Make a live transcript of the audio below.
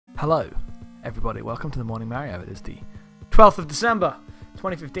Hello, everybody. Welcome to the Morning Mario. It is the 12th of December,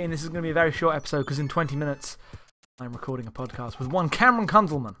 2015. This is going to be a very short episode because in 20 minutes I'm recording a podcast with one Cameron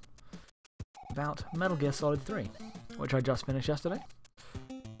Kunzelman about Metal Gear Solid 3, which I just finished yesterday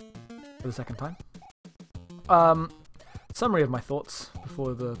for the second time. Summary of my thoughts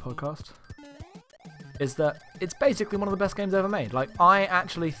before the podcast is that it's basically one of the best games ever made. Like, I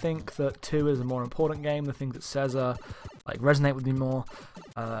actually think that 2 is a more important game. The things it says are resonate with me more.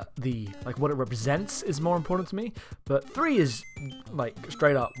 What it represents is more important to me. But 3 is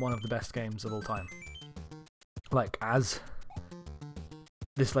straight up one of the best games of all time. As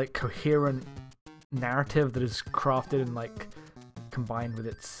this coherent narrative that is crafted and combined with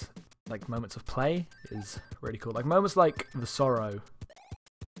its moments of play is really cool. Moments like the sorrow.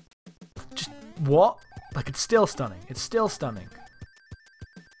 Just what? It's still stunning. It's still stunning.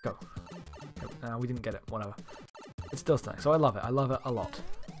 Go. No, we didn't get it. Whatever. It's still stunning. So I love it. I love it a lot.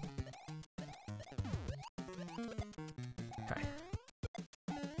 Okay.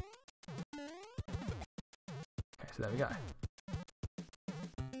 Okay, so there we go.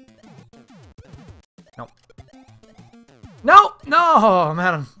 Nope. No! No! Oh,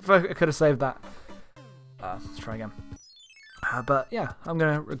 man, I could have saved that. Let's try again. But yeah, I'm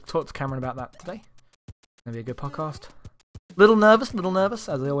going to talk to Cameron about that today. Gonna be a good podcast. Little nervous,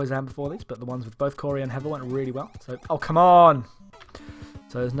 as I always am before these, but the ones with both Corey and Heather went really well. So, oh, come on!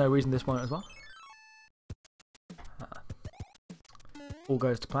 So there's no reason this won't as well. All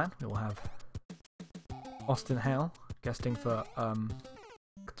goes to plan. We will have Austin Hale guesting for,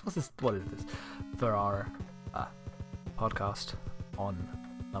 what is this? For our podcast on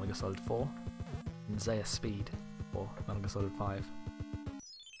Metal Gear Solid 4 and Zaya Speed for Metal Gear Solid 5.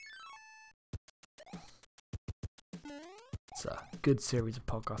 It's a good series of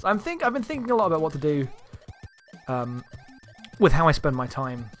podcasts. I've been thinking a lot about what to do with how I spend my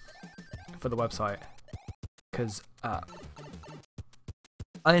time for the website, because I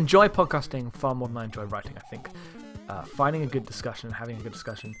enjoy podcasting far more than I enjoy writing. I think finding a good discussion and having a good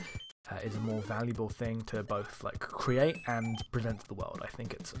discussion is a more valuable thing to both create and present to the world. I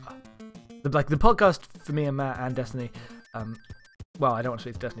think it's the podcast for me and Matt and Destiny. Well, I don't want to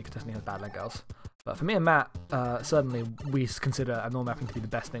speak to Destiny because Destiny has bad leg girls. But for me and Matt, certainly we consider annual mapping to be the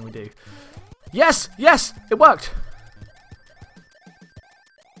best thing we do. Yes! Yes! It worked!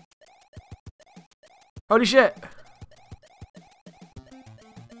 Holy shit!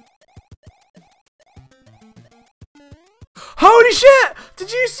 Holy shit!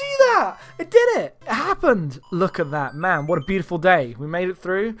 Did you see that? It did it! It happened! Look at that. Man, what a beautiful day. We made it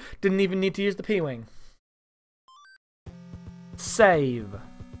through. Didn't even need to use the P-Wing. Save.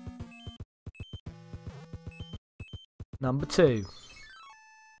 Number 2.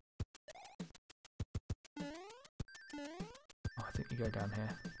 Oh, I think you go down here.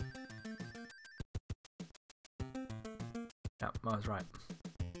 Yeah, I was right.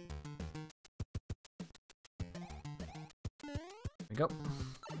 There we go.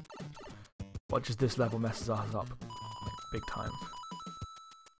 Watch as this level messes us up. Big time.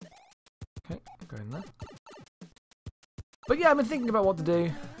 Okay, go in there. But yeah, I've been thinking about what to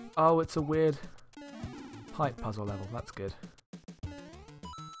do. Oh, it's a weird pipe puzzle level. That's good.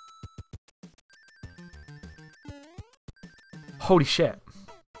 Holy shit.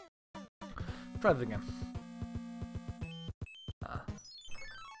 Try that again.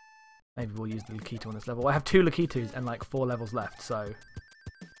 Maybe we'll use the Lakitu on this level. I have 2 Lakitus and 4 levels left, so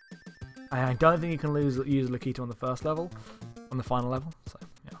I don't think you can use Lakitu on the first level, on the final level. So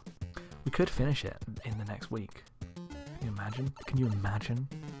yeah, we could finish it in the next week. Can you imagine? Can you imagine?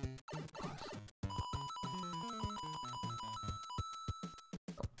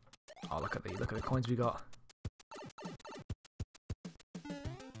 Oh, look at the coins we got.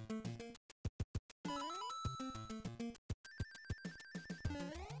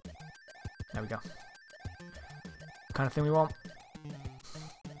 There we go. Kind of thing we want.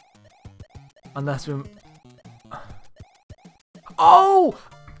 Unless we... Oh!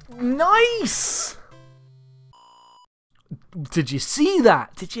 Nice! Did you see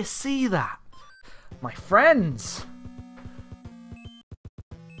that? Did you see that? My friends!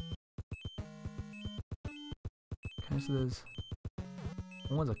 Okay, so there's...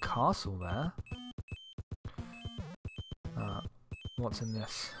 Oh, there's a castle there. What's in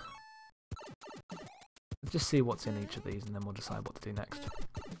this? Let's just see what's in each of these and then we'll decide what to do next.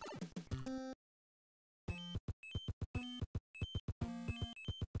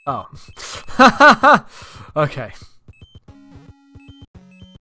 Oh. Okay.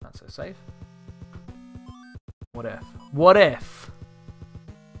 That's a save. What if? What if?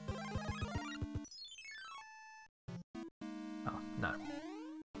 Oh, no.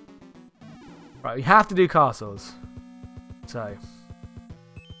 Right, we have to do castles. So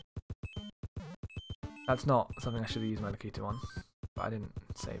that's not something I should have used my Lakita on. But I didn't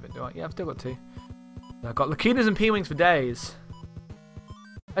save it, do I? Yeah, I've still got 2. I've got Lakitas and P-Wings for days.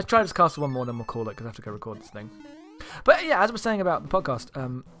 Let's try this castle one more, then we'll call it, because I have to go record this thing. But yeah, as I was saying about the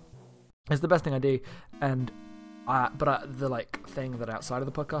podcast, it's the best thing I do, and the like thing that outside of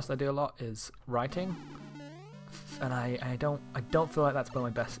the podcast I do a lot is writing, and I don't feel like that's where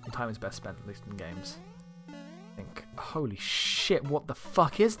my time is best spent, at least in games. I think, holy shit, what the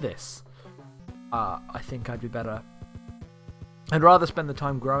fuck is this? I think I'd be better. I'd rather spend the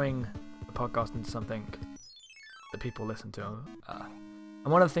time growing the podcast into something that people listen to.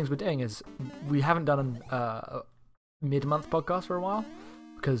 And one of the things we're doing is we haven't done a mid-month podcast for a while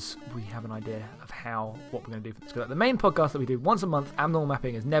because we have an idea of what we're going to do for this. The main podcast that we do once a month, abnormal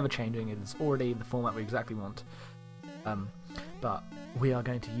mapping, is never changing. It is already the format we exactly want. But we are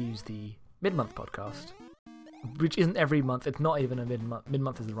going to use the mid-month podcast, which isn't every month. It's not even a mid-month.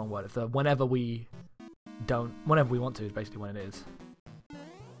 Mid-month is the wrong word. It's whenever we want to is basically when it is.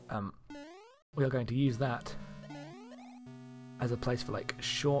 We are going to use that as a place for like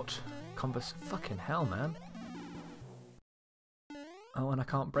short converse. Fucking hell, man. Oh, and I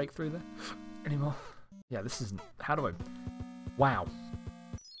can't break through there anymore. Yeah, this isn't. How do I? Wow.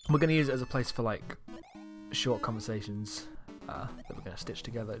 We're going to use it as a place for like short conversations that we're going to stitch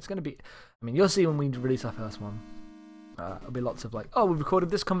together. It's going to be. I mean, you'll see when we release our first one. There'll be lots of like, oh, we recorded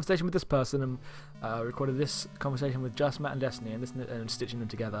this conversation with this person, and recorded this conversation with Just Matt and Destiny, and this, and stitching them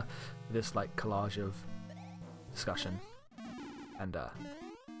together. This like collage of discussion, and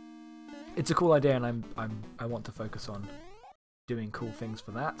it's a cool idea, and I want to focus on doing cool things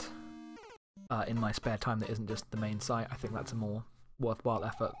for that in my spare time. That isn't just the main site. I think that's a more worthwhile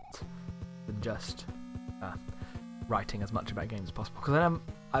effort than just writing as much about games as possible. Because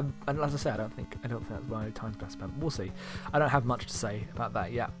as I said, I don't think that's where my time's best spent. We'll see. I don't have much to say about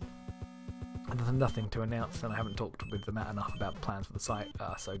that yet. There's nothing to announce, and I haven't talked with Matt enough about the plans for the site,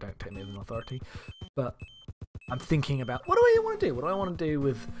 so don't take me as an authority. But I'm thinking about what do I want to do? What do I want to do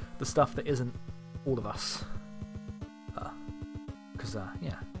with the stuff that isn't all of us? Because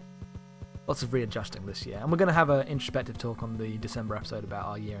yeah, lots of readjusting this year, and we're going to have an introspective talk on the December episode about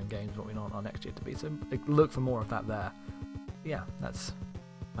our year in games, what we want our next year to be. So look for more of that there. Yeah, that's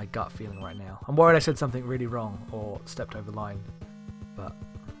my gut feeling right now. I'm worried I said something really wrong or stepped over the line, but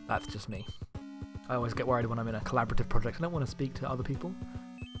that's just me. I always get worried when I'm in a collaborative project. I don't want to speak to other people.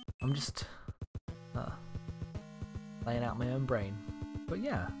 I'm just laying out my own brain. But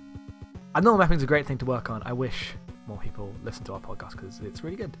yeah, abnormal mapping's a great thing to work on. I wish more people listen to our podcast because it's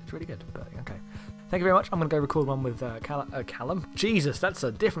really good. It's really good. But okay, thank you very much. I'm going to go record one with Callum. Jesus, that's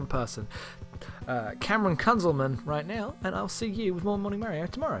a different person. Cameron Kunzelman right now, and I'll see you with more Morning Mario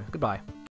tomorrow. Goodbye.